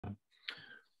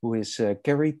who is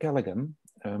Kerry Callaghan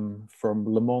from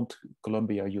Lamont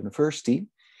Columbia University.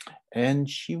 And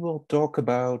she will talk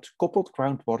about coupled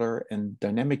groundwater and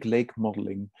dynamic lake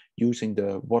modeling using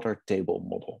the water table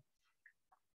model.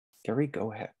 Kerry,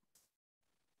 go ahead.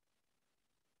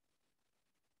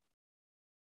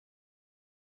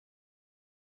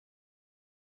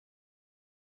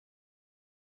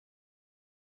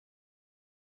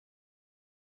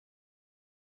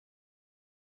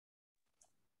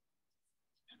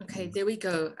 Okay, there we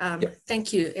go.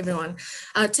 Thank you, everyone.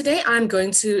 Today, I'm going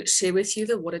to share with you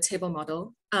the water table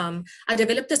model. I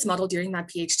developed this model during my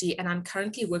PhD, and I'm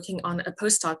currently working on a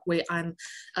postdoc where I'm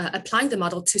applying the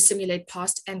model to simulate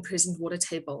past and present water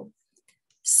table.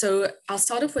 So I'll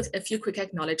start off with a few quick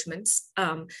acknowledgements.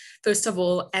 First of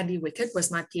all, Andy Wickett was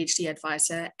my PhD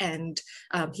advisor, and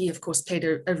he, of course, played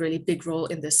a really big role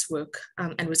in this work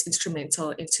and was instrumental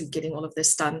into getting all of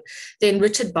this done. Then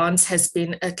Richard Barnes has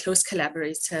been a close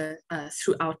collaborator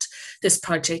throughout this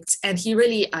project, and he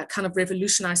really kind of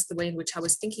revolutionized the way in which I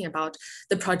was thinking about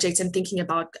the project and thinking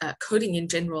about coding in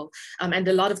general. And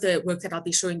a lot of the work that I'll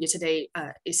be showing you today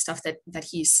is stuff that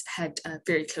he's had a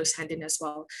very close hand in as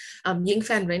well. Ying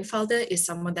Van Reenfelder is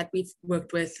someone that we've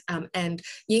worked with, and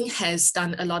Ying has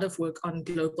done a lot of work on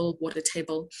global water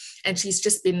table, and she's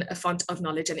just been a font of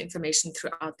knowledge and information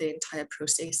throughout the entire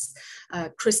process.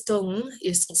 Crystal Ng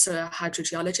is also a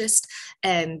hydrogeologist,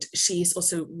 and she's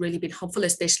also really been helpful,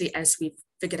 especially as we've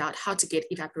figured out how to get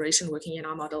evaporation working in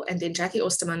our model. And then Jackie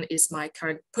Osterman is my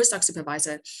current postdoc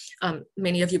supervisor.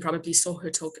 Many of you probably saw her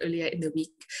talk earlier in the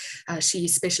week. She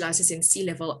specializes in sea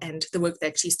level, and the work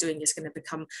that she's doing is going to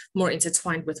become more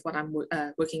intertwined with what I'm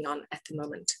working on at the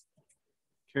moment.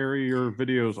 Kerry, your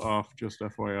video's off, just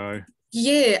FYI.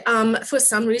 Yeah, for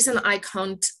some reason I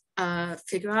can't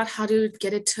figure out how to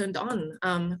get it turned on.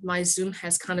 My Zoom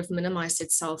has kind of minimized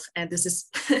itself, and this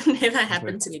has never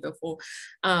happened to me before.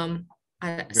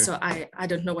 So I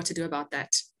don't know what to do about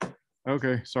that.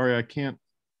 Okay, sorry, I can't.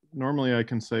 Normally I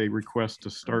can say request to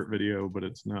start video, but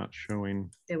it's not showing.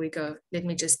 There we go. Let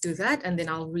me just do that, and then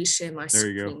I'll reshare my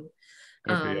screen. There you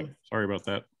go. Okay, yeah. Sorry about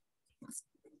that.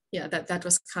 Yeah, that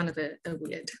was kind of a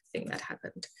weird thing that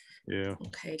happened. Yeah.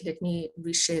 Okay, let me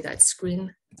reshare that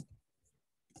screen.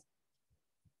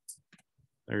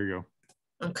 There you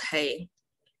go. Okay.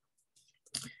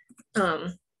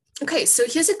 Okay, so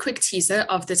here's a quick teaser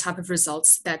of the type of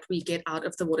results that we get out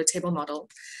of the water table model.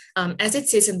 As it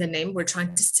says in the name, we're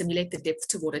trying to simulate the depth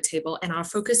to water table, and our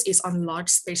focus is on large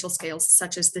spatial scales,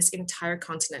 such as this entire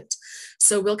continent.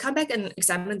 So we'll come back and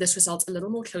examine this result a little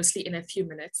more closely in a few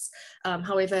minutes.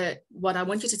 However, what I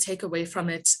want you to take away from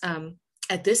it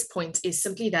at this point is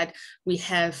simply that we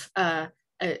have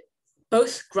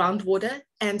both groundwater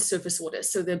and surface water.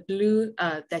 So the blue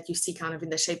that you see kind of in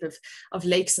the shape of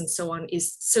lakes and so on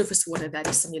is surface water that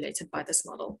is simulated by this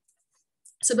model.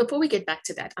 So before we get back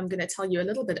to that, I'm going to tell you a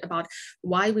little bit about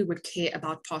why we would care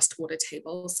about past water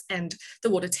tables and the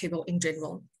water table in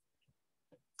general.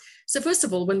 So first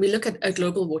of all, when we look at a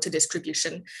global water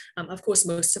distribution, of course,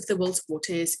 most of the world's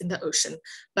water is in the ocean.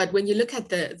 But when you look at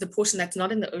the portion that's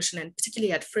not in the ocean, and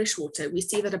particularly at freshwater, we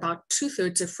see that about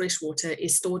 2/3 of fresh water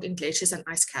is stored in glaciers and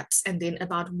ice caps, and then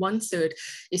about 1/3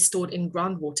 is stored in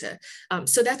groundwater.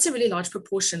 So that's a really large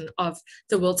proportion of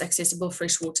the world's accessible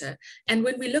fresh water. And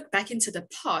when we look back into the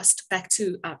past, back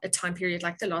to a time period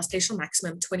like the last glacial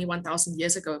maximum 21,000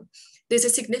 years ago, there's a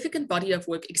significant body of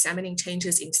work examining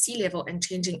changes in sea level and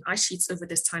changing ice sheets over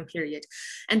this time period.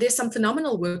 And there's some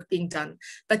phenomenal work being done,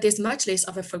 but there's much less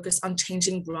of a focus on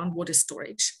changing groundwater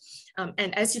storage.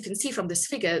 And as you can see from this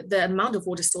figure, the amount of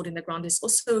water stored in the ground is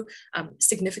also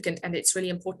significant, and it's really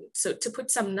important. So to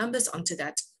put some numbers onto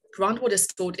that, groundwater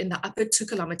stored in the upper 2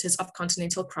 kilometers of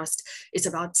continental crust is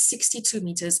about 62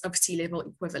 meters of sea level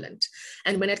equivalent.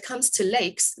 And when it comes to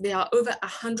lakes, there are over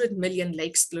 100 million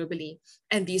lakes globally.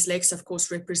 And these lakes, of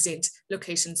course, represent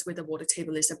locations where the water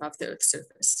table is above the Earth's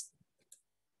surface.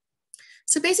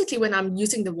 So basically, when I'm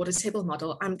using the water table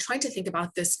model, I'm trying to think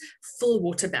about this full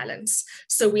water balance.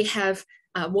 So we have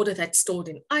water that's stored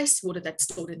in ice, water that's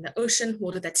stored in the ocean,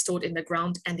 water that's stored in the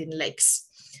ground and in lakes.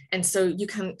 And so you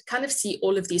can kind of see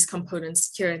all of these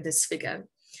components here in this figure.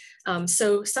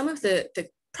 So some of the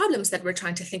problems that we're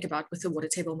trying to think about with the water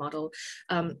table model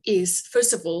is,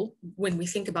 first of all, when we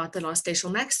think about the last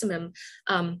glacial maximum,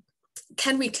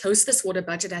 can we close this water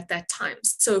budget at that time?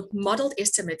 So modeled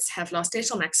estimates have last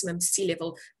glacial maximum sea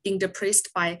level being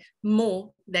depressed by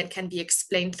more than can be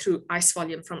explained through ice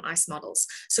volume from ice models.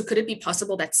 So could it be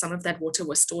possible that some of that water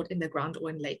was stored in the ground or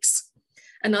in lakes?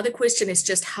 Another question is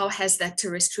just how has that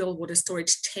terrestrial water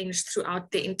storage changed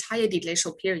throughout the entire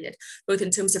deglacial period, both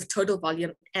in terms of total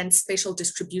volume and spatial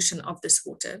distribution of this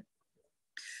water.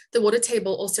 The water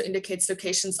table also indicates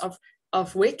locations of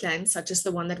wetlands, such as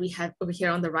the one that we have over here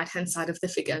on the right-hand side of the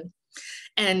figure.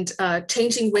 And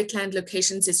changing wetland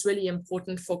locations is really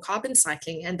important for carbon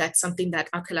cycling, and that's something that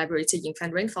our collaborator Ying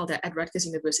van Reenfelder at Rutgers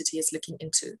University is looking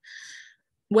into.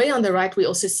 Way on the right, we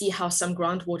also see how some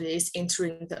groundwater is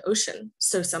entering the ocean.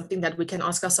 So something that we can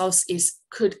ask ourselves is,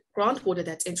 could groundwater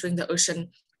that's entering the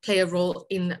ocean play a role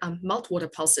in meltwater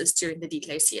pulses during the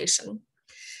deglaciation?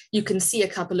 You can see a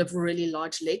couple of really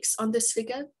large lakes on this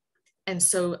figure. And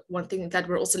so one thing that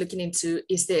we're also looking into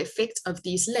is the effect of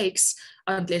these lakes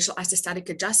on glacial isostatic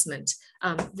adjustment.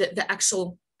 The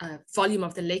actual volume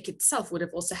of the lake itself would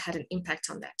have also had an impact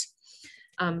on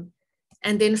that.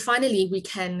 And then finally, we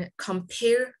can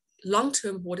compare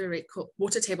long-term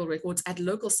water table records at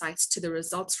local sites to the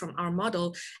results from our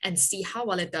model and see how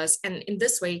well it does. And in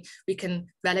this way, we can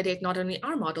validate not only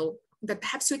our model, but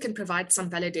perhaps we can provide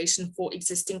some validation for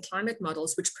existing climate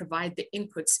models which provide the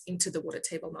inputs into the water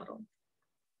table model.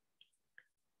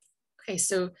 Okay,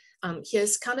 so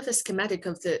here's kind of a schematic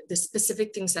of the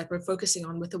specific things that we're focusing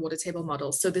on with the water table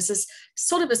model. So this is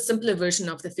sort of a simpler version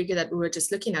of the figure that we were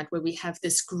just looking at, where we have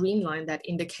this green line that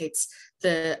indicates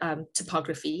the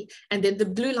topography, and then the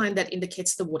blue line that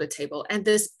indicates the water table. And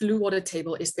this blue water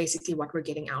table is basically what we're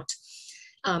getting out.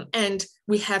 And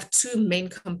we have two main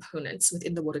components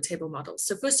within the water table model.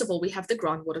 So first of all, we have the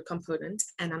groundwater component,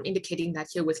 and I'm indicating that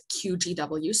here with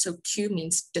QGW. So Q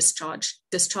means discharge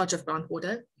of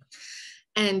groundwater.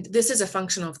 And this is a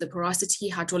function of the porosity,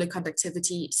 hydraulic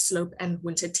conductivity, slope, and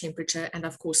winter temperature, and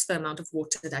of course, the amount of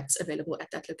water that's available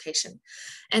at that location.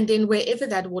 And then wherever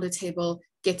that water table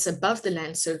gets above the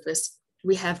land surface,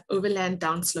 we have overland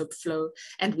downslope flow,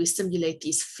 and we simulate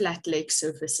these flat lake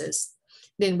surfaces.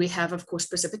 Then we have, of course,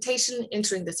 precipitation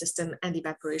entering the system and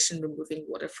evaporation removing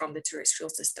water from the terrestrial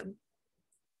system.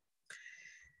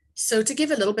 So to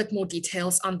give a little bit more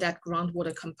details on that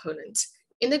groundwater component,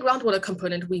 in the groundwater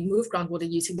component, we move groundwater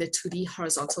using the 2D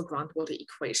horizontal groundwater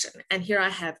equation. And here I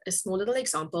have a small little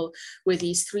example where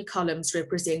these three columns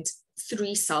represent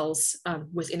three cells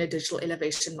within a digital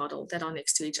elevation model that are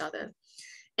next to each other.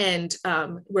 And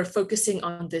we're focusing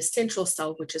on the central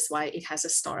cell, which is why it has a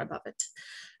star above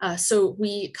it. So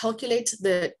we calculate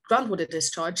the groundwater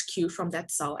discharge Q from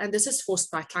that cell, and this is forced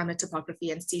by climate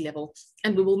topography and sea level,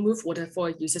 and we will move water for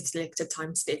a user-selected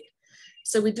time step.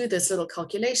 So we do this little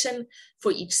calculation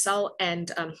for each cell,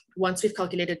 and once we've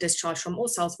calculated discharge from all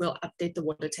cells, we'll update the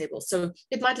water table. So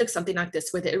it might look something like this,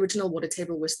 where the original water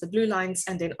table was the blue lines,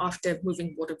 and then after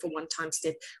moving water for one time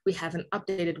step, we have an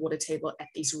updated water table at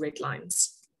these red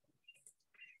lines.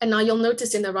 And now you'll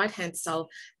notice in the right-hand cell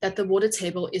that the water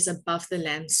table is above the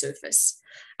land surface.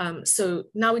 So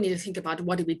now we need to think about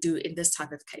what do we do in this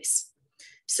type of case.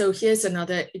 So here's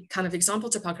another kind of example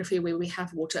topography where we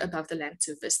have water above the land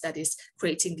surface that is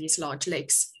creating these large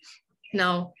lakes.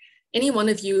 Now, any one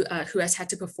of you who has had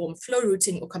to perform flow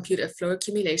routing or compute a flow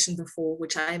accumulation before,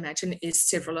 which I imagine is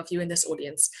several of you in this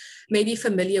audience, may be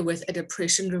familiar with a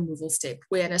depression removal step,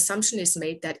 where an assumption is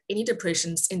made that any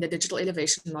depressions in the digital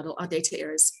elevation model are data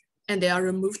errors, and they are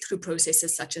removed through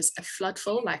processes such as a flood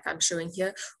fill, like I'm showing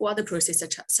here, or other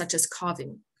processes such as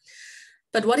carving.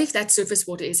 But what if that surface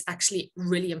water is actually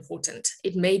really important?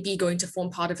 It may be going to form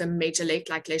part of a major lake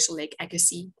like Glacial Lake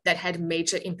Agassiz that had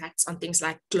major impacts on things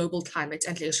like global climate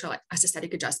and glacial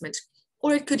isostatic adjustment.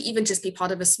 Or it could even just be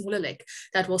part of a smaller lake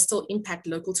that will still impact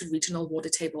local to regional water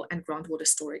table and groundwater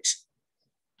storage.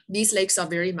 These lakes are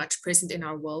very much present in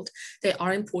our world. They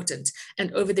are important.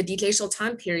 And over the deglacial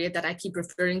time period that I keep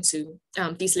referring to,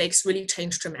 these lakes really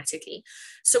changed dramatically.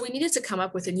 So we needed to come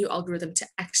up with a new algorithm to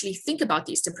actually think about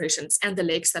these depressions and the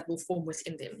lakes that will form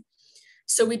within them.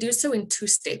 So we do so in two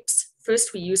steps.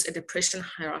 First, we use a depression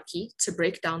hierarchy to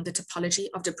break down the topology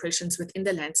of depressions within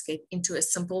the landscape into a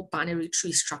simple binary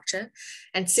tree structure.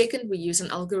 And second, we use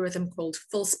an algorithm called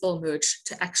fill spill merge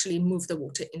to actually move the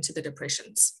water into the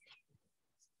depressions.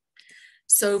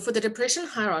 So for the depression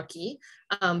hierarchy,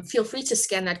 feel free to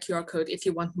scan that QR code if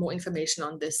you want more information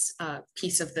on this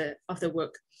piece of the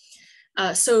work.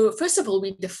 So first of all,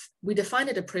 we define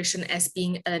a depression as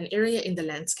being an area in the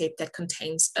landscape that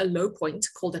contains a low point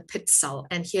called a pit cell.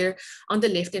 And here on the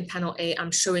left in panel A,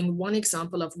 I'm showing one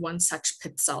example of one such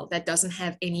pit cell that doesn't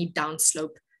have any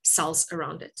downslope cells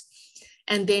around it.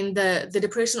 And then the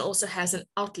depression also has an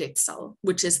outlet cell,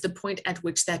 which is the point at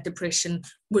which that depression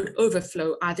would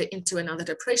overflow either into another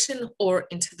depression or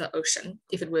into the ocean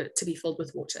if it were to be filled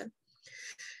with water.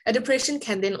 A depression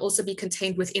can then also be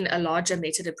contained within a larger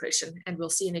meta-depression, and we'll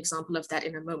see an example of that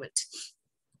in a moment.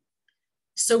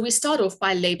 So we start off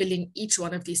by labeling each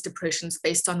one of these depressions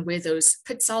based on where those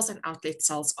pit cells and outlet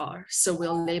cells are. So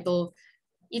we'll label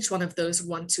each one of those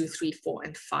 1, 2, 3, 4,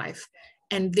 and 5.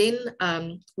 And then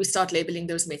we start labeling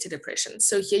those meta-depressions.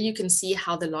 So here you can see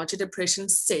how the larger depression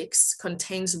 6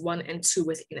 contains 1 and 2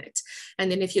 within it.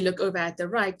 And then if you look over at the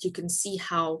right, you can see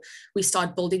how we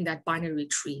start building that binary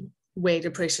tree, where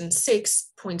depression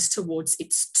 6 points towards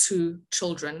its 2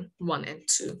 children, 1 and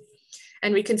 2.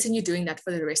 And we continue doing that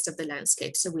for the rest of the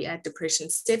landscape. So we add depression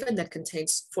 7 that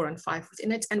contains 4 and 5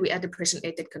 within it, and we add depression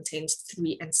 8 that contains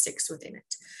 3 and 6 within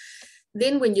it.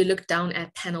 Then when you look down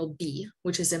at panel B,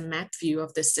 which is a map view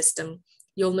of the system,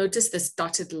 you'll notice this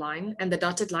dotted line, and the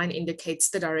dotted line indicates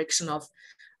the direction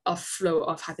of flow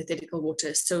of hypothetical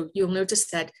water. So you'll notice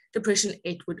that depression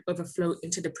 8 would overflow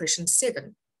into depression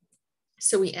 7.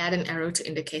 So we add an arrow to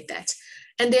indicate that.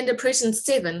 And then depression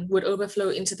 7 would overflow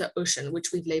into the ocean,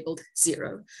 which we've labeled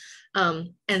 0.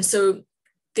 And so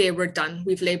there we're done.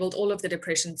 We've labeled all of the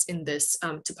depressions in this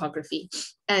topography.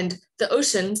 And the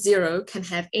ocean 0 can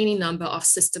have any number of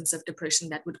systems of depression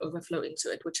that would overflow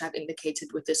into it, which I've indicated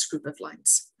with this group of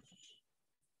lines.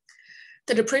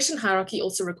 The depression hierarchy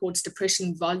also records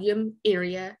depression volume,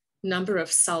 area, number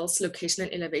of cells, location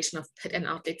and elevation of pit and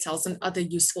outlet cells, and other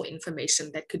useful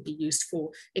information that could be used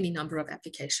for any number of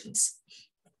applications.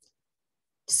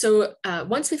 So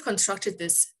once we've constructed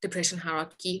this depression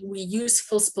hierarchy, we use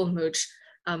full spill merge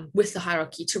with the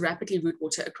hierarchy to rapidly route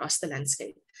water across the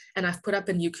landscape. And I've put up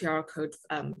a new QR code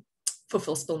for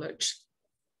full spill merge.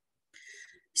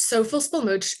 So full spill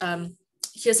merge,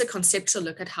 here's a conceptual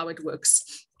look at how it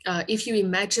works. If you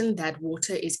imagine that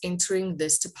water is entering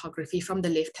this topography from the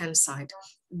left-hand side,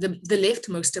 the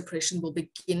leftmost depression will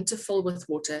begin to fill with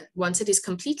water. Once it is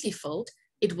completely filled,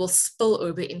 it will spill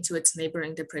over into its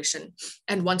neighboring depression.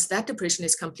 And once that depression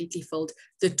is completely filled,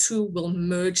 the two will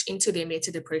merge into their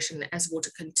meta-depression as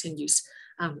water continues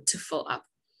to fill up.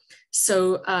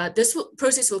 So this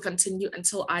process will continue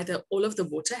until either all of the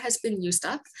water has been used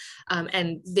up,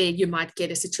 and there you might get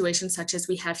a situation such as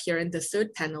we have here in the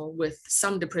third panel, with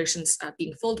some depressions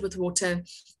being filled with water,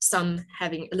 some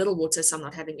having a little water, some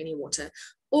not having any water.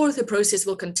 Or the process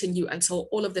will continue until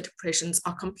all of the depressions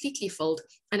are completely filled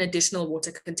and additional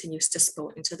water continues to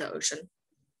spill into the ocean.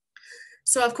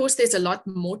 So of course, there's a lot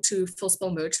more to full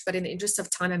spill merge, but in the interest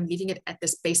of time, I'm leaving it at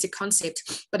this basic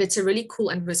concept, but it's a really cool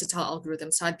and versatile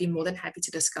algorithm. So I'd be more than happy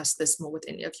to discuss this more with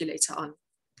any of you later on.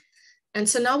 And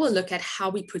so now we'll look at how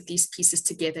we put these pieces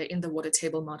together in the water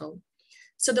table model.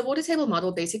 So the water table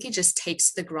model basically just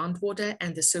takes the groundwater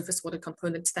and the surface water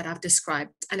components that I've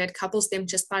described, and it couples them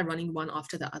just by running one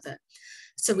after the other.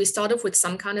 So we start off with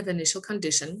some kind of initial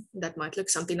condition that might look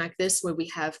something like this, where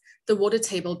we have the water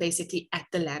table basically at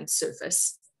the land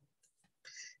surface.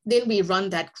 Then we run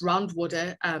that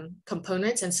groundwater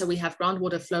component. And so we have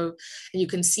groundwater flow, and you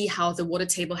can see how the water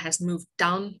table has moved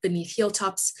down beneath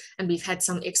hilltops, and we've had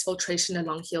some exfiltration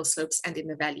along hill slopes and in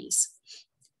the valleys.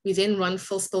 We then run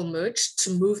full spill merge to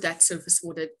move that surface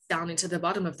water down into the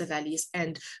bottom of the valleys,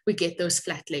 and we get those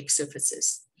flat lake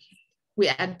surfaces. We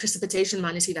add precipitation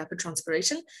minus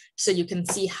evapotranspiration, so you can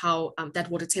see how that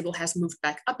water table has moved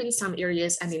back up in some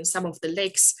areas, and in some of the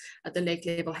lakes, the lake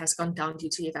level has gone down due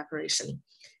to evaporation.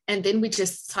 And then we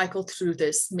just cycle through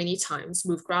this many times,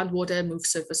 move groundwater, move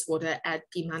surface water, add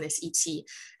P minus ET,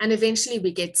 and eventually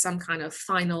we get some kind of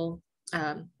final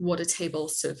water table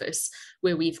surface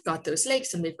where we've got those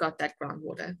lakes and we've got that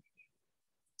groundwater.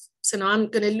 So now I'm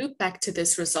going to loop back to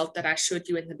this result that I showed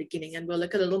you in the beginning, and we'll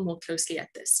look a little more closely at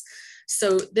this.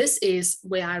 So this is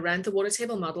where I ran the water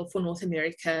table model for North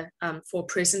America for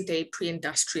present day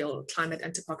pre-industrial climate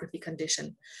and topography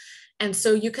condition. And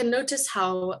so you can notice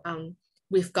how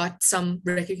we've got some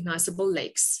recognizable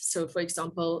lakes. So for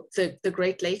example, the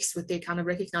Great Lakes with their kind of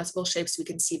recognizable shapes, we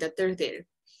can see that they're there.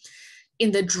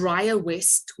 In the drier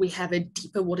west, we have a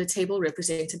deeper water table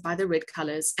represented by the red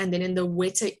colors. And then in the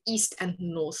wetter east and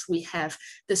north, we have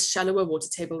this shallower water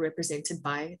table represented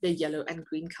by the yellow and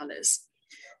green colors.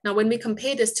 Now, when we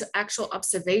compare this to actual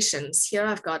observations, here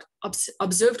I've got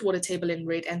observed water table in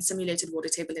red and simulated water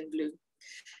table in blue.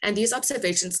 And these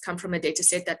observations come from a data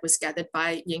set that was gathered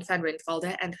by Ying van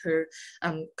Rensfelder and her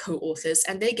co-authors,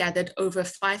 and they gathered over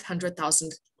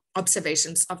 500,000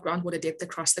 observations of groundwater depth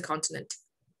across the continent.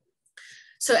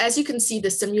 So as you can see, the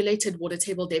simulated water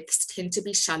table depths tend to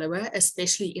be shallower,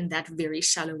 especially in that very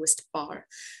shallowest bar.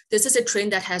 This is a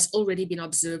trend that has already been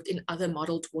observed in other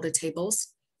modeled water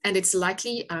tables, and it's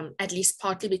likely, at least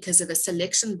partly because of a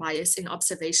selection bias in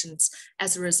observations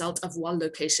as a result of well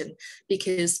location,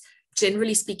 because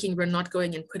generally speaking, we're not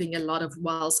going and putting a lot of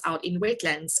wells out in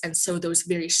wetlands, and so those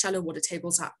very shallow water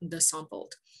tables are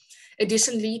undersampled.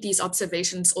 Additionally, these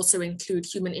observations also include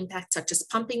human impacts such as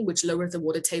pumping, which lower the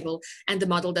water table, and the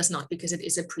model does not because it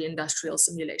is a pre-industrial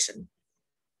simulation.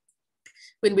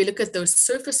 When we look at those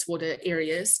surface water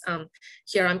areas,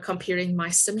 here I'm comparing my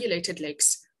simulated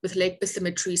lakes with lake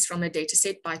bathymetries from a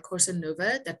dataset by Corsa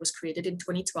Nova that was created in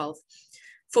 2012.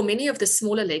 For many of the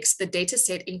smaller lakes, the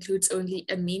dataset includes only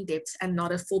a mean depth and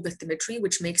not a full bathymetry,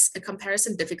 which makes a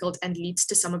comparison difficult and leads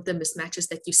to some of the mismatches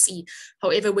that you see.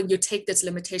 However, when you take this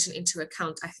limitation into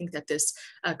account, I think that this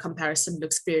comparison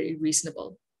looks very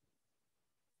reasonable.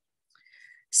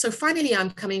 So finally, I'm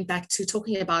coming back to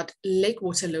talking about lake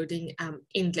water loading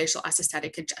in glacial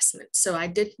isostatic adjustment. So I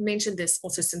did mention this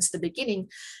also since the beginning.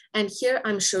 And here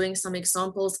I'm showing some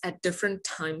examples at different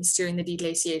times during the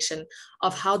deglaciation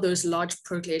of how those large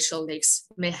proglacial lakes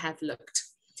may have looked.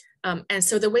 And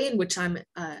so the way in which I'm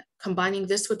combining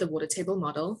this with the water table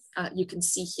model, you can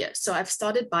see here. So I've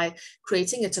started by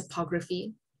creating a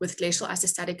topography with glacial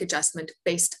isostatic adjustment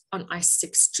based on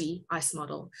ICE6G ice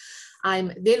model.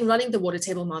 I'm then running the water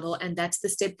table model, and that's the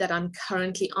step that I'm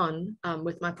currently on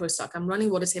with my postdoc. I'm running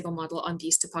water table model on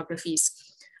these topographies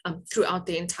throughout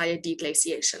the entire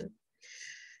deglaciation.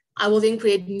 I will then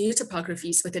create new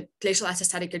topographies with a glacial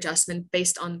isostatic adjustment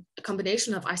based on a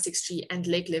combination of I6G and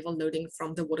lake level loading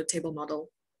from the water table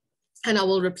model. And I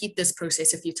will repeat this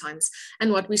process a few times.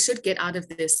 And what we should get out of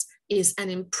this is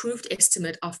an improved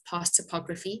estimate of past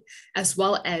topography, as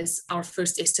well as our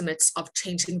first estimates of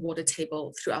changing water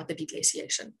table throughout the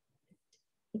deglaciation.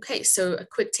 Okay, so a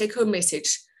quick take-home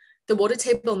message. The water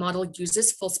table model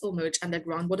uses full spill merge and the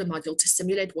groundwater module to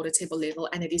simulate water table level,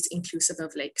 and it is inclusive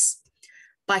of lakes.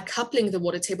 By coupling the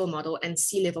water table model and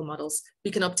sea level models,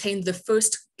 we can obtain the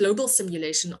first global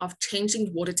simulation of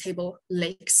changing water table,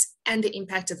 lakes, and the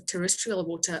impact of terrestrial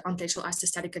water on glacial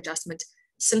isostatic adjustment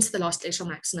since the last glacial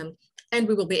maximum. And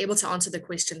we will be able to answer the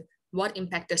question, what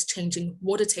impact does changing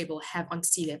water table have on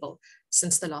sea level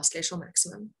since the last glacial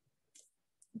maximum?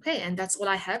 Okay, and that's all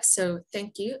I have. So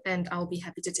thank you, and I'll be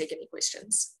happy to take any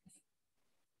questions.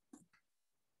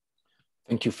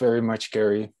 Thank you very much,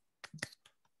 Kerry.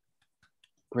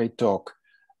 Great talk.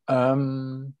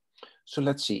 So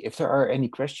let's see, if there are any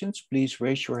questions, please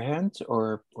raise your hand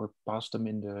or pass them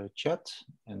in the chat,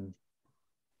 and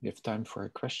we have time for a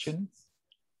question.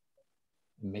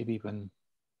 Maybe when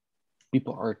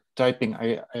people are typing,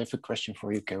 I have a question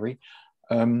for you, Kerry.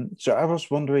 So I was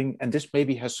wondering, and this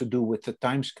maybe has to do with the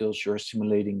timescales you're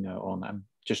simulating on. I'm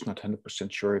just not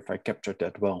 100% sure if I captured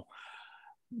that well.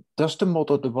 Does the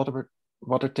model, the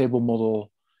water table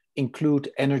model, include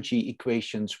energy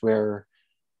equations where,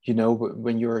 you know,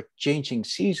 when you're changing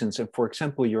seasons, and for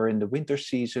example, you're in the winter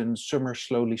season, summer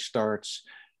slowly starts,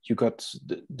 you got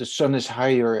the sun is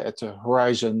higher at the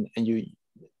horizon, and you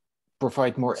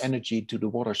provide more energy to the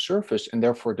water surface, and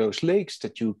therefore those lakes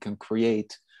that you can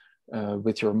create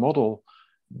with your model,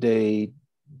 they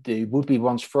would be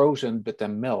once frozen but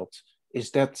then melt.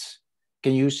 Is that,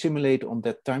 can you simulate on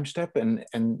that time step? And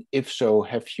if so,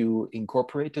 have you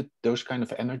incorporated those kind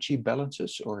of energy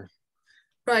balances or?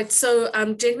 Right, so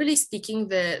generally speaking,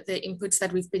 the inputs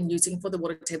that we've been using for the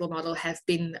water table model have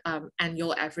been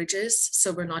annual averages.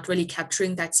 So we're not really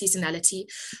capturing that seasonality.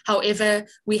 However,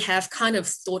 we have kind of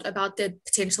thought about the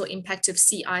potential impact of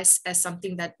sea ice as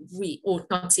something that we, or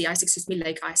not sea ice, excuse me,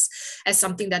 lake ice, as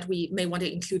something that we may want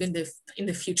to include in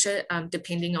the future,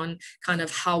 depending on kind of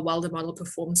how well the model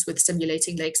performs with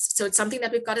simulating lakes. So it's something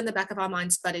that we've got in the back of our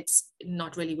minds, but it's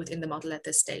not really within the model at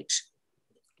this stage.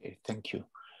 Okay, thank you.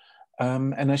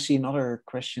 And I see another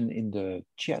question in the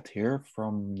chat here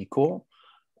from Nicole.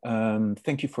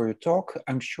 Thank you for your talk.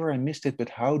 I'm sure I missed it, but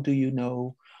how do you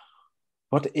know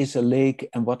what is a lake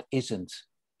and what isn't?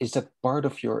 Is that part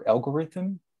of your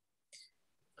algorithm?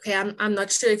 Okay, I'm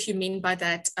not sure if you mean by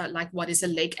that, like what is a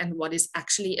lake and what is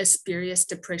actually a spurious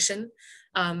depression.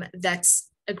 That's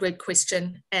a great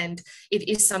question, and it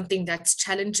is something that's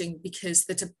challenging because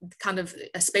the kind of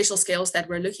spatial scales that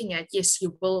we're looking at, yes,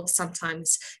 you will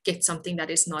sometimes get something that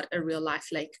is not a real life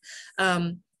lake.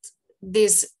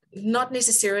 There's not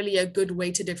necessarily a good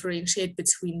way to differentiate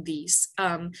between these.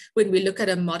 When we look at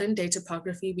a modern day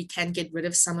topography, we can get rid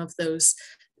of some of those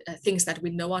things that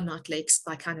we know are not lakes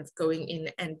by kind of going in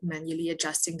and manually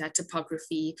adjusting that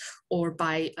topography, or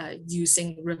by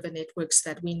using river networks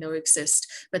that we know exist.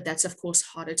 But that's of course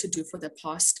harder to do for the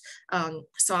past.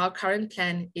 So our current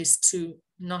plan is to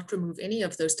not remove any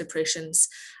of those depressions,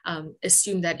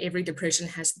 assume that every depression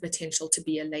has the potential to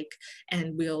be a lake,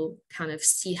 and we'll kind of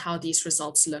see how these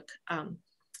results look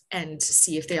and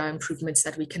see if there are improvements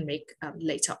that we can make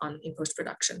later on in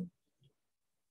post-production.